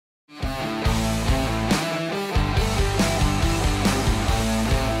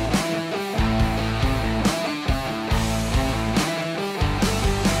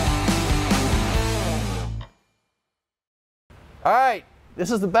All right, this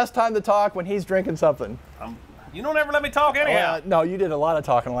is the best time to talk when he's drinking something. You don't ever let me talk anyhow. No, you did a lot of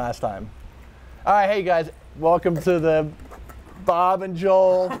talking last time. All right, hey guys, welcome to the Bob and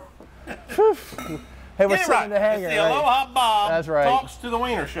Joel. Hey, we're sitting in the hangar. It's the Aloha Bob. That's right. Talks to the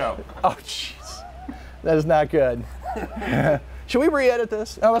Wiener Show. Oh, jeez. That is not good. Should we re-edit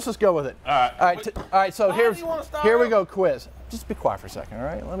this? No, let's just go with it. All right. All right. So here we up? go. Quiz. Just be quiet for a second. All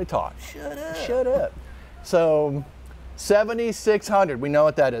right. Let me talk. Shut up. Shut up. So, 7600. We know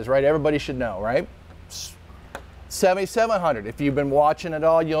what that is, right? Everybody should know, right? 7700. If you've been watching it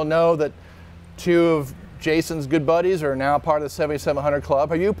all, you'll know that two of Jason's good buddies are now part of the 7700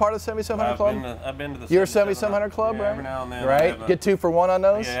 Club. Are you part of the 7700 Club? I've been to the You're a 7700 Club, yeah, right? Every now and then. Right? Get 2 for 1 on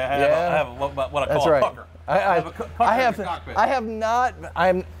those? Yeah, I have what I call a pucker. I have not.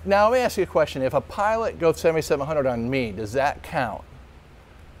 Now let me ask you a question. If a pilot goes 7700 on me, does that count?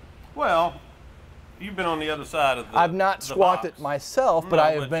 Well, you've been on the other side of the I've not squawked it myself, but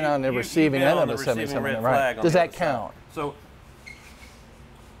I have been on the receiving end of the 7700. Right? Does that count? So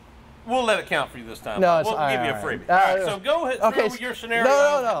we'll let it count for you this time. No, we'll give you a freebie. All right, so go ahead through your scenario.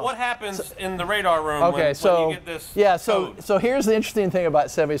 No. What happens in the radar room when you get this code? So here's the interesting thing about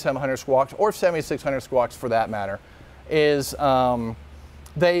 7700 squawks, or 7600 squawks for that matter, is when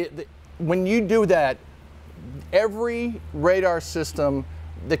you do that, every radar system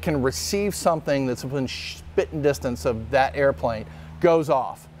that can receive something that's within spitting distance of that airplane goes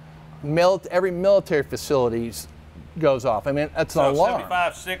off. Every military facilities goes off. I mean, that's an alarm.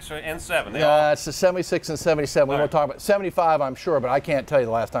 75, 6, and 7. It's the 76 and 77. We won't talk about 75, I'm sure, but I can't tell you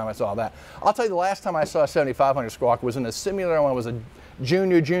the last time I saw that. I'll tell you the last time I saw a 7500 squawk was in a simulator when I was a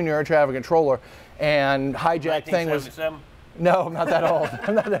junior air traffic controller, and hijack thing was. No, I'm not that old.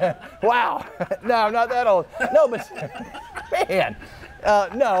 I'm not that. Wow. No, I'm not that old. No, but man,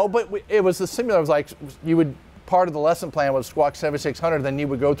 no, but it was the simulator. It was like you would. Part of the lesson plan was squawk 7600. Then you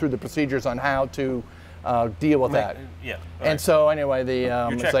would go through the procedures on how to deal with that. Yeah. And so anyway,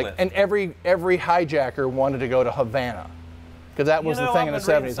 it's like, and every hijacker wanted to go to Havana, because that was the thing in the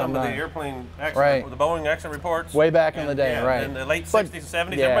 70s. Some of the airplane accident, the Boeing accident reports. Way back in the day, right? In the late 60s and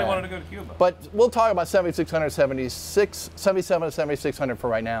 70s, everybody wanted to go to Cuba. But we'll talk about 7600, 77, and 7600 for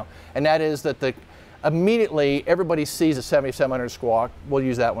right now, and that is that immediately everybody sees a 7700 squawk. We'll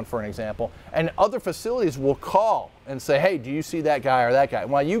use that one for an example. And other facilities will call and say, hey, do you see that guy or that guy?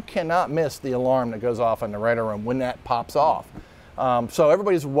 Well, you cannot miss the alarm that goes off in the radar room when that pops off. So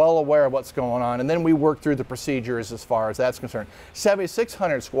everybody's well aware of what's going on. And then we work through the procedures as far as that's concerned.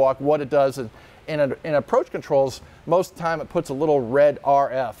 7600 squawk, what it does is in approach controls, most of the time it puts a little red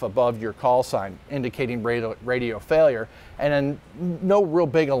RF above your call sign indicating radio failure, and then no real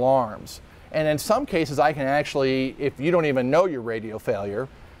big alarms. And in some cases, I can actually, if you don't even know your radio failure,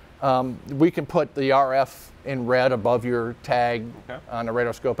 we can put the RF in red above your tag on the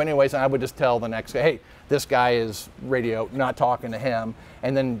radar scope anyways, and I would just tell the next guy, hey, this guy is radio, not talking to him.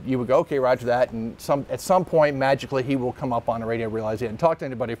 And then you would go, okay, roger that, and at some point, magically, he will come up on the radio, realize he hadn't talked to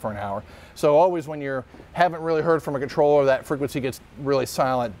anybody for an hour. So always when you haven't really heard from a controller, that frequency gets really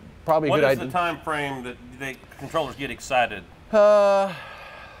silent, probably a good idea. What is the time frame that the controllers get excited?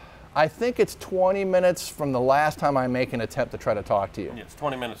 I think it's 20 minutes from the last time I make an attempt to try to talk to you. Yes,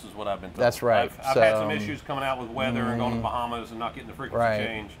 20 minutes is what I've been told. That's right. I've had some issues coming out with weather and going to the Bahamas and not getting the frequency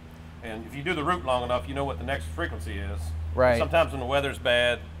change. And if you do the route long enough, you know what the next frequency is. Right. Sometimes when the weather's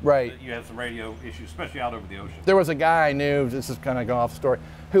bad, you have some radio issues, especially out over the ocean. There was a guy I knew, this is kind of going off the story,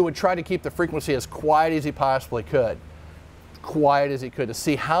 who would try to keep the frequency as quiet as he possibly could. Quiet as he could, to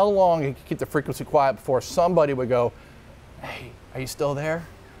see how long he could keep the frequency quiet before somebody would go, hey, are you still there?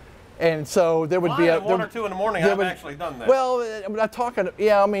 And so there would be at 1 or 2 in the morning. I've actually done that. Well, I'm not talking.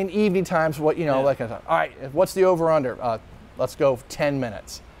 Yeah, I mean evening times. What like all right. What's the over under? Let's go 10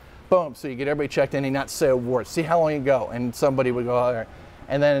 minutes. Boom. So you get everybody checked in. And not say a word. See how long you go. And somebody would go out there,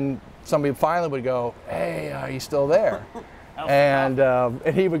 and then somebody finally would go, hey, are you still there? and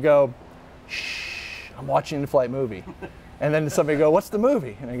he would go, shh, I'm watching an in-flight movie. And then somebody would go, what's the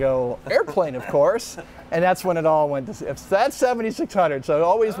movie? And I go, Airplane, of course. And that's when it all went to, that's 7600. So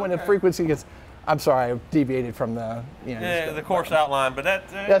always when the frequency gets, I'm sorry, I've deviated from the, the course outline, but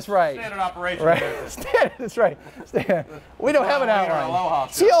that's right. Standard operation. Right. That's right. We don't have an outline.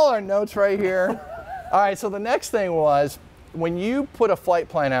 See all our notes right here? All right, so the next thing was, when you put a flight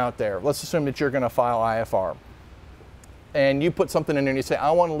plan out there, let's assume that you're going to file IFR, and you put something in there and you say,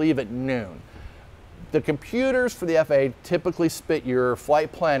 I want to leave at noon. The computers for the FAA typically spit your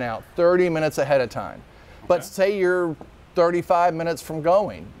flight plan out 30 minutes ahead of time. But say you're 35 minutes from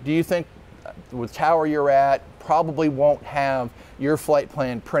going. Do you think the tower you're at probably won't have your flight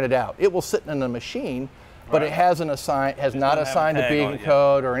plan printed out? It will sit in a machine, but it hasn't not assigned a beacon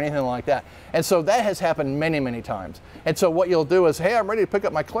code or anything like that. And so that has happened many, many times. And so what you'll do is, hey, I'm ready to pick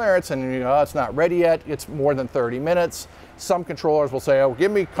up my clearance, and you go, oh, it's not ready yet. It's more than 30 minutes. Some controllers will say, oh,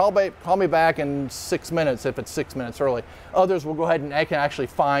 call me back in 6 minutes if it's 6 minutes early. Others will go ahead and I can actually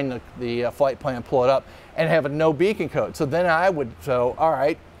find the flight plan, pull it up, and have a no beacon code. So then I would, all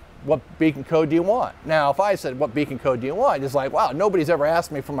right, what beacon code do you want? Now, if I said, what beacon code do you want? It's like, wow, nobody's ever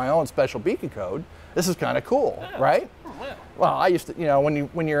asked me for my own special beacon code. This is kind of cool, right? Yeah. Well, I used to,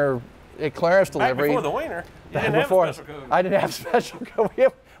 when you're at clearance delivery. Back before the winer, you didn't have a special code. I didn't have a special code.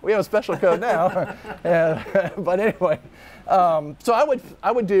 We have a special code now. But anyway, so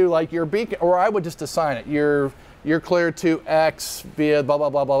I would do like your beacon, or I would just assign it. You're cleared to X via blah, blah,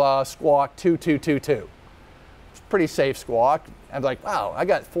 blah, blah, blah, Squawk 2222. It's pretty safe Squawk. I'm like, wow, I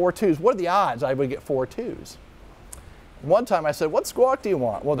got 4 2s. What are the odds I would get 4 2s? One time I said, what Squawk do you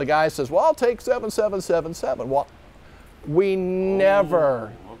want? Well, the guy says, well, I'll take 7777. Well, we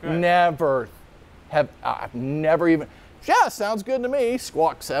never have, I've never even, yeah, sounds good to me.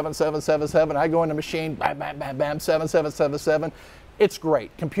 Squawk 7777. I go in the machine, bam, bam, bam, bam, 7777. It's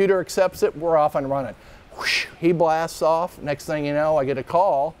great. Computer accepts it. We're off and running. Whoosh, he blasts off. Next thing you know, I get a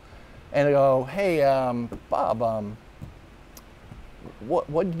call, and I go, hey, Bob,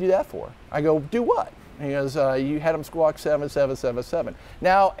 what did you do that for? I go, do what? And he goes, you had him Squawk 7777.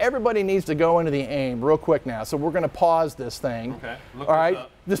 Now, everybody needs to go into the AIM real quick now. So we're going to pause this thing. Okay. All right.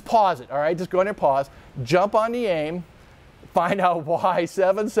 Just pause it. All right. Just go in there, pause. Jump on the AIM. Find out why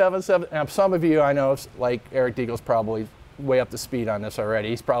 777. Now, some of you I know, like Eric Deagle's probably way up to speed on this already.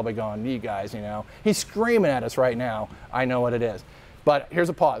 He's probably going, you guys, He's screaming at us right now. I know what it is. But here's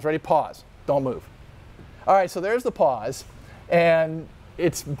a pause. Ready? Pause. Don't move. All right. So there's the pause. And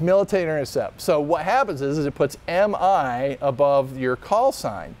it's military intercept. So what happens is it puts MI above your call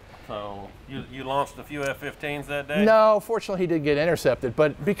sign. So you launched a few F-15s that day? No, fortunately he did get intercepted,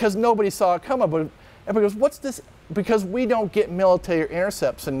 but because nobody saw it coming. But everybody goes, what's this? Because we don't get military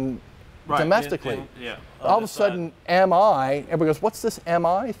intercepts domestically. All of a sudden, MI, everybody goes, what's this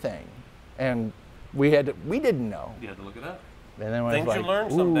MI thing? And we didn't know. You had to look it up. And then things you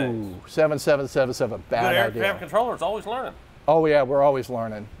learn some days. 7777, bad idea. Good air traffic controller is always learning. Oh yeah, we're always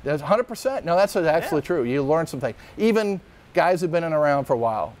learning. That's 100%. No, that's absolutely true. You learn something. Even guys who've been around for a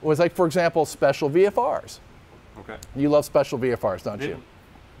while. It was like, for example, special VFRs. Okay. You love special VFRs, don't you?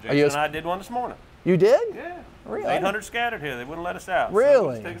 Jason and I did one this morning. You did? Yeah. Really? 800 scattered here. They wouldn't let us out. Really? So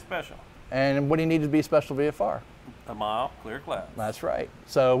let's take a special. And what do you need to be a special VFR? A mile, clear clouds. That's right.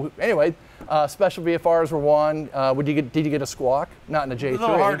 So anyway, special VFRs were one. Did you get a Squawk? Not in the J3. It's a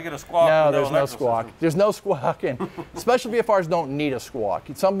little hard to get a Squawk. No, there's no Squawk. There's no Squawk. And special VFRs don't need a Squawk.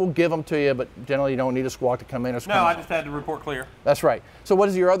 Some will give them to you, but generally you don't need a Squawk to come in or come out. No, I just had to report clear. That's right. So what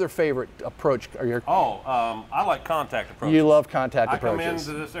is your other favorite approach? I like contact approaches. You love contact approaches. I come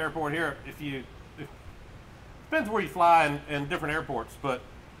into this airport here. Depends where you fly in different airports, but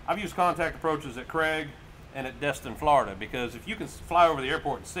I've used contact approaches at Craig and at Destin, Florida, because if you can fly over the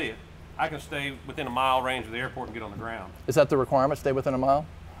airport and see it, I can stay within a mile range of the airport and get on the ground. Is that the requirement? Stay within a mile?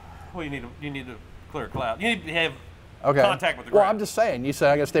 Well, you need to clear cloud. You need to have contact with the ground. Well, I'm just saying. You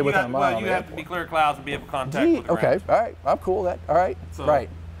said I got to stay within a mile. Well, you have to be clear clouds and be able to contact with the ground. Okay. All right. I'm cool with that. All right. Right.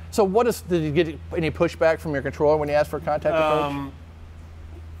 So did you get any pushback from your controller when you asked for a contact approach?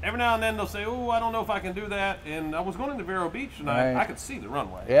 Every now and then they'll say, oh, I don't know if I can do that. And I was going into Vero Beach and I could see the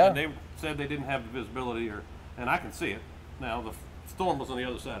runway. Yeah. And they said they didn't have the visibility, and I can see it. Now, the storm was on the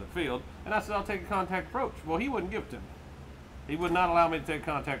other side of the field. And I said, I'll take a contact approach. Well, he wouldn't give it to me. He would not allow me to take a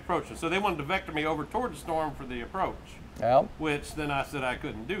contact approach. And so they wanted to vector me over toward the storm for the approach. Yeah. Which then I said I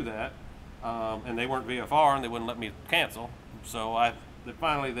couldn't do that. And they weren't VFR and they wouldn't let me cancel. So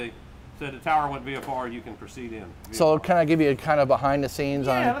finally they said the tower went VFR, you can proceed in. VFR. So can I give you a kind of behind the scenes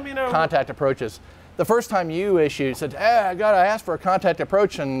on contact approaches? The first time you said, hey, I ask for a contact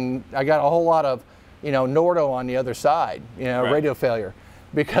approach, and I got a whole lot of, Nordo on the other side, radio failure,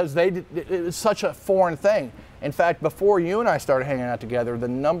 because it was such a foreign thing. In fact, before you and I started hanging out together, the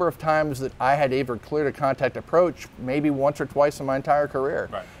number of times that I had ever cleared a contact approach, maybe once or twice in my entire career.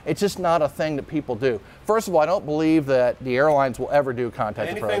 Right. It's just not a thing that people do. First of all, I don't believe that the airlines will ever do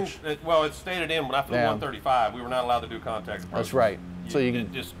contact approach. Well, it's stated in when I flew 135, we were not allowed to do contact approach. That's right. So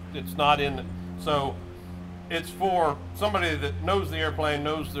it's not in. So it's for somebody that knows the airplane,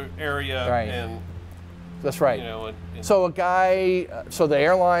 knows the area, right. And that's right. So so the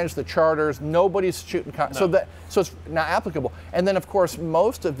airlines, the charters, nobody's shooting. So it's not applicable. And then of course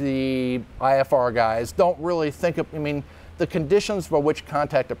most of the IFR guys don't really think of. The conditions for which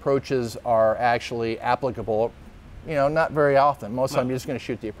contact approaches are actually applicable, not very often. Most of the time you're just going to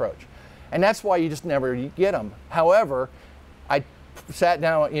shoot the approach. And that's why you just never get them. However, I sat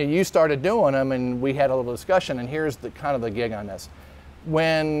down, you started doing them, and we had a little discussion, and here's the kind of the gig on this.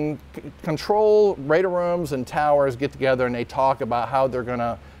 When control radar rooms and towers get together and they talk about how they're going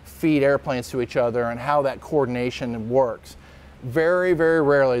to feed airplanes to each other and how that coordination works, very, very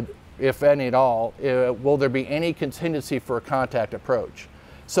rarely, if any at all, will there be any contingency for a contact approach.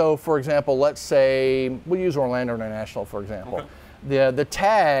 So, for example, let's say, we'll use Orlando International, for example. Okay. The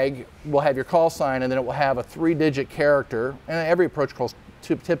tag will have your call sign, and then it will have a 3-digit character, and every approach calls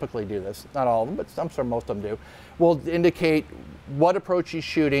typically do this, not all of them, but I'm sure most of them do, will indicate what approach he's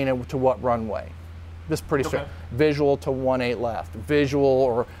shooting and to what runway. This is pretty straight. Visual to 18 left, visual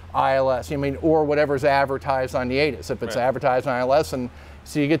or ILS, or whatever's advertised on the ATIS. If it's advertised on ILS, and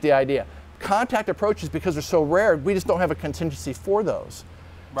so you get the idea. Contact approaches, because they're so rare, we just don't have a contingency for those.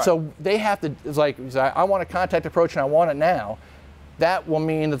 Right. So they have to, it's like, I want a contact approach and I want it now. That will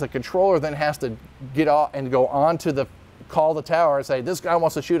mean that the controller then has to get off and go on to call the tower and say, this guy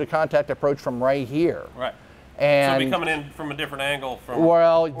wants to shoot a contact approach from right here. Right. And so it'll be coming in from a different angle from.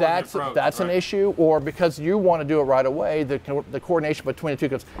 Well, that's an issue, or because you want to do it right away, the coordination between the two,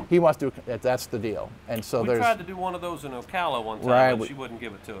 because he wants to do it, that's the deal. And so we tried to do one of those in Ocala one time, but she wouldn't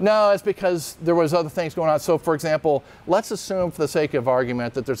give it to us. No, it's because there was other things going on. So, for example, let's assume, for the sake of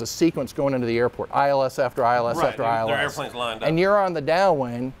argument, that there's a sequence going into the airport, ILS after ILS after ILS. Their airplanes lined up. And you're on the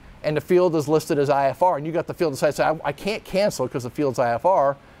downwind, and the field is listed as IFR, and you got the field to say, I can't cancel because the field's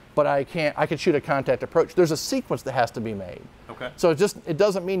IFR. But I can shoot a contact approach. There's a sequence that has to be made. Okay. So it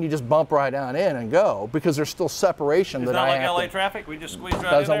doesn't mean you just bump right on in and go, because there's still separation. It's not like LA traffic. We just squeeze right in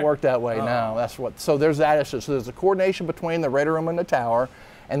there. Doesn't work that way. No, so there's that issue. So there's a coordination between the radar room and the tower,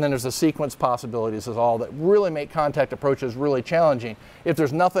 and then there's the sequence possibilities is all that really make contact approaches really challenging. If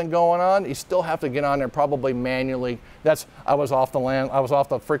there's nothing going on, you still have to get on there probably manually. I was off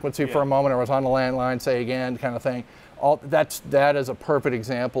the frequency for a moment, or I was on the landline, say again, kind of thing. That is a perfect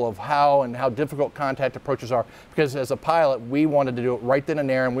example of how difficult contact approaches are, because as a pilot, we wanted to do it right then and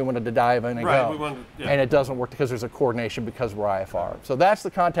there, and we wanted to dive in and go. And it doesn't work because there's a coordination because we're IFR. So that's the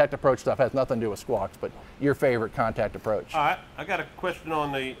contact approach stuff. It has nothing to do with squawks, but your favorite contact approach. All right, I got a question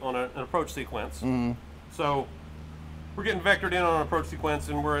on an approach sequence. Mm-hmm. So we're getting vectored in on an approach sequence,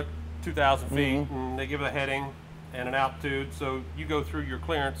 and we're at 2,000 feet, mm-hmm. and they give it a heading and an altitude. So you go through your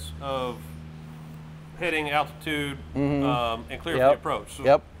clearance of heading, altitude, mm-hmm. And clear for the approach.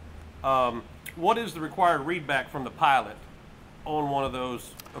 So, what is the required readback from the pilot on one of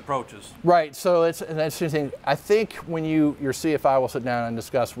those approaches? Right, so that's interesting. I think when your CFI will sit down and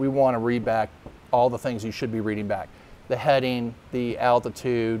discuss, we want to read back all the things you should be reading back. The heading, the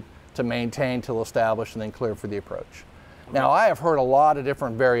altitude, to maintain, to establish, and then clear for the approach. Okay. Now, I have heard a lot of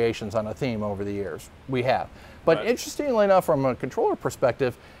different variations on a theme over the years. We have. But interestingly enough, from a controller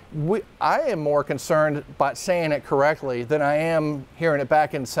perspective, I am more concerned about saying it correctly than I am hearing it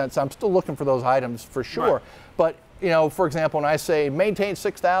back, in the sense I'm still looking for those items for sure. Right. But, for example, when I say maintain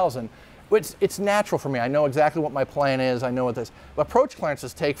 6,000, it's natural for me. I know exactly what my plan is. I know what this. But approach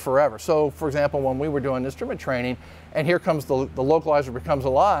clearances take forever. So, for example, when we were doing instrument training, and here comes the localizer becomes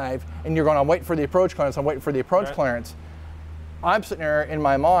alive, and you're going, I'm waiting for the approach clearance, I'm waiting for the approach clearance. I'm sitting there in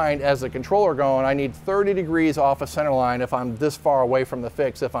my mind as a controller going, I need 30 degrees off a center line if I'm this far away from the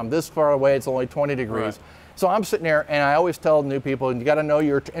fix. If I'm this far away, it's only 20 degrees. Right. So I'm sitting there, and I always tell new people, you got to know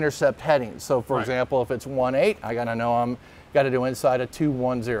your intercept headings. So, for example, if it's 18, I got to know I'm got to do inside of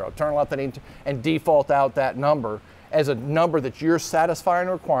 210. Turn left and default out that number as a number that you're satisfying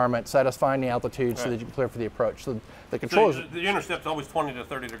the requirement, satifying the altitude, so that you can clear for the approach. So the controls. So the intercept's always 20 to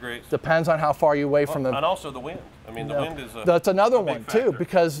 30 degrees. Depends on how far you're away from the. And also the wind. I mean, the wind is that's another one too,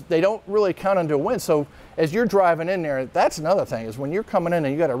 because they don't really count into wind. So as you're driving in there, that's another thing, is when you're coming in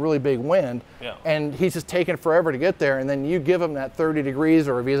and you got a really big wind, and he's just taking forever to get there, and then you give him that 30 degrees,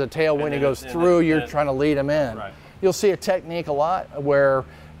 or if he has a tailwind, he goes through, you're trying to lead him in. Right. You'll see a technique a lot where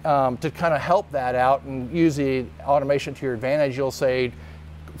to kind of help that out and use the automation to your advantage, you'll say,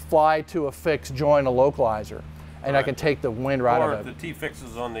 fly to a fix, join a localizer. And I can take the wind right out of it. Or the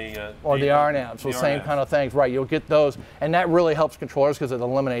T-fixes on the... or the RNAVs, so same kind of things. Right, you'll get those. And that really helps controllers because it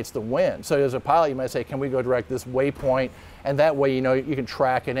eliminates the wind. So as a pilot, you might say, can we go direct this waypoint? And that way, you can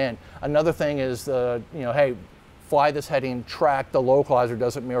track it in. Another thing is, hey, fly this heading, track the localizer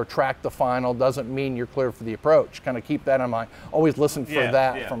doesn't mean, or track the final doesn't mean you're clear for the approach. Kind of keep that in mind. Always listen for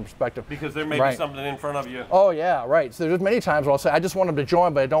that from perspective. Because there may be something in front of you. Oh yeah, right. So there's many times where I'll say, I just want them to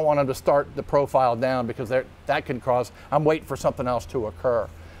join, but I don't want them to start the profile down, because that can cause, I'm waiting for something else to occur.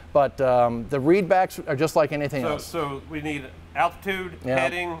 But the readbacks are just like anything else. So we need altitude,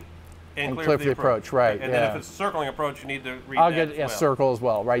 heading, and clear for the approach. Right. And then if it's a circling approach, you need to read I'll that get as well. circle as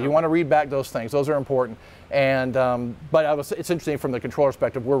well, right? Okay. You want to read back those things. Those are important. And but it's interesting from the controller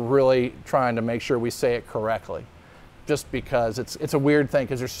perspective. We're really trying to make sure we say it correctly, just because it's a weird thing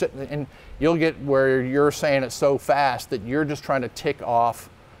because you're sitting and you'll get where you're saying it so fast that you're just trying to tick off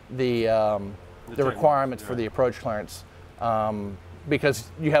the requirements for the approach clearance because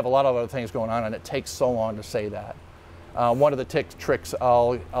you have a lot of other things going on and it takes so long to say that. One of the tricks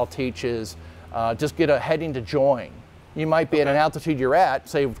I'll teach is just get a heading to join. You might be at an altitude you're at,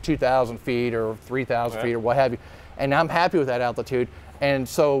 say 2,000 feet or 3,000 feet or what have you, and I'm happy with that altitude. And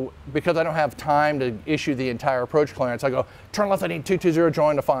so because I don't have time to issue the entire approach clearance, I go, turn left, I need 220,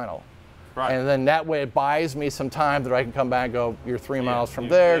 join the final. Right. And then that way it buys me some time that I can come back and go, you're 3 miles from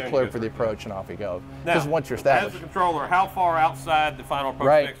there, clear for the approach, and off you go. Because once you're established. As the controller, how far outside the final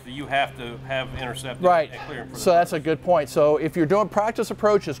approach fix do you have to have intercepted and clearing for the So that's a good point. So if you're doing practice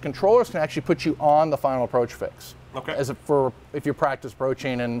approaches, controllers can actually put you on the final approach fix. Okay. If you practice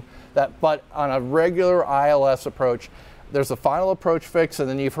approaching and that, but on a regular ILS approach, there's a final approach fix, and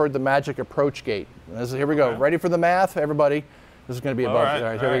then you've heard the magic approach gate. Here we go. Ready for the math, everybody? This is going to be above. All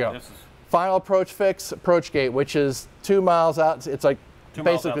right, here we go. Final approach fix, approach gate, which is 2 miles out. It's like 2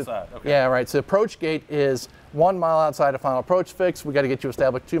 miles outside. Okay. Yeah, right. So approach gate is 1 mile outside of final approach fix. We got to get you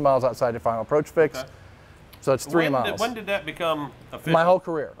established 2 miles outside of final approach fix. Okay. So it's 3 miles. When did that become official? My whole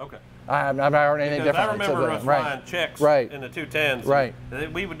career. Okay. I've not heard anything different. I remember us flying checks in the 210s. Right.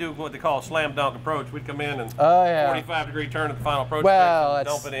 We would do what they call a slam dunk approach. We'd come in and 45-degree turn at the final approach well,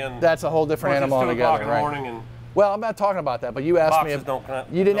 fix and dump it in. That's a whole different animal altogether. It's 2 o'clock in the morning and well, I'm not talking about that, but you asked me.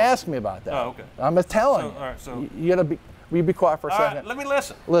 You didn't ask me about that. Oh, okay. I'm just telling you. All right, so you gotta be. Will you be quiet for a second? Right, let me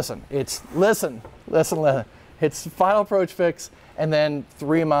listen. Listen. Listen. It's final approach fix, and then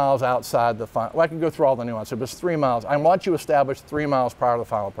 3 miles outside the final. Well, I can go through all the nuances, but it's 3 miles. I want you established 3 miles prior to the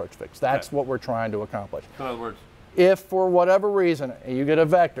final approach fix. That's what we're trying to accomplish. In other words. If for whatever reason you get a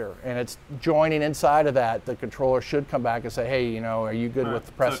vector and it's joining inside of that, the controller should come back and say, hey, are you good with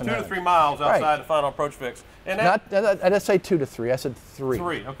the pressing? So 2 to 3 miles outside the final approach fix. And I didn't say 2 to 3. I said 3.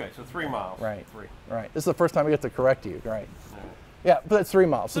 3. Okay, so 3 miles. Right. 3. Right. This is the first time we get to correct you. Right. Yeah, but it's 3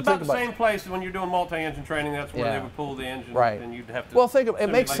 miles. It's about the same place when you're doing multi-engine training. That's where they would pull the engine, and you'd have to. Well, it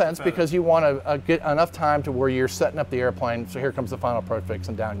makes sense because you want to get enough time to where you're setting up the airplane. So here comes the final approach fix,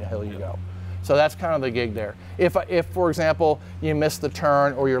 and down the hill you go. So that's kind of the gig there. If, for example, you miss the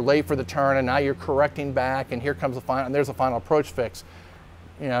turn or you're late for the turn and now you're correcting back and here comes the final, and there's a final approach fix,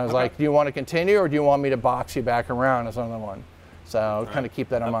 it's like, do you want to continue or do you want me to box you back around as another one? So kind of keep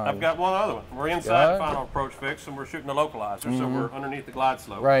that in mind. I've got one other one. We're inside the final approach fix and we're shooting a localizer, so we're underneath the glide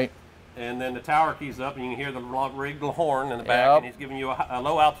slope. Right. And then the tower key's up and you can hear the rigged horn in the back and he's giving you a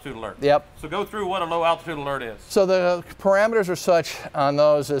low altitude alert. Yep. So go through what a low altitude alert is. So the parameters are such on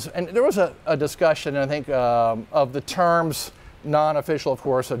those and there was a discussion, I think, of the terms, non-official of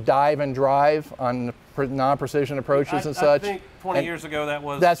course, of dive and drive on non-precision approaches and such. I think 20 years ago that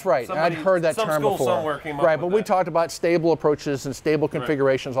was. That's right. I'd heard that term before. Somewhere came up right, with but we talked about stable approaches and stable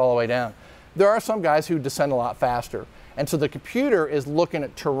configurations all the way down. There are some guys who descend a lot faster. And so the computer is looking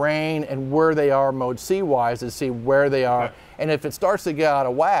at terrain and where they are mode C-wise to see where they are. Okay. And if it starts to get out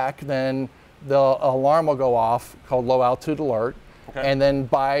of whack, then the alarm will go off called low altitude alert. Okay. And then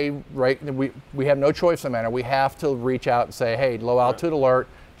we have no choice in the matter. We have to reach out and say, hey, low altitude alert,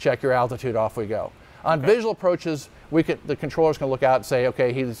 check your altitude, off we go. On visual approaches, the controller's going to look out and say,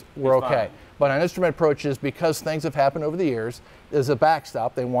 okay, we're okay. Fine. But on instrument approaches, because things have happened over the years, there's a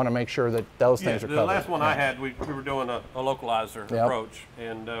backstop. They want to make sure that those things are covered. The last one I had, we were doing a localizer approach,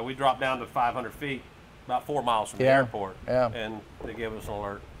 and we dropped down to 500 feet, about 4 miles from the airport, and they gave us an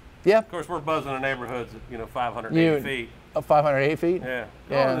alert. Yeah. Of course, we're buzzing in neighborhoods at 580 feet. 508 feet? Yeah.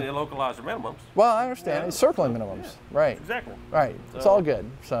 Oh, the localizer minimums. Well, I understand. It's circling minimums. Yeah. Right. Exactly. Right. So, it's all good.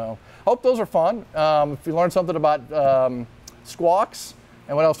 So, hope those are fun. If you learned something about squawks,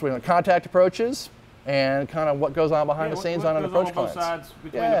 and what else do we know? Contact approaches, and kind of what goes on behind the scenes on an approach class. Both sides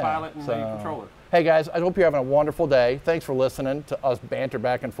between the pilot and the controller. Hey guys, I hope you're having a wonderful day. Thanks for listening to us banter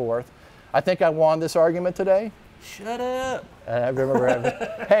back and forth. I think I won this argument today. Shut up.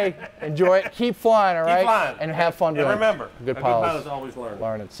 Hey, enjoy it. Keep flying, all right? Keep flying. And have fun doing it. And remember, good pilot's always learning.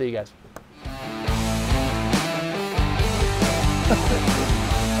 Learning. See you guys.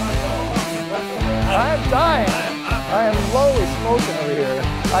 I'm dying. I am lowly smoking over here.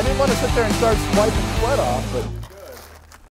 I didn't want to sit there and start wiping sweat off, but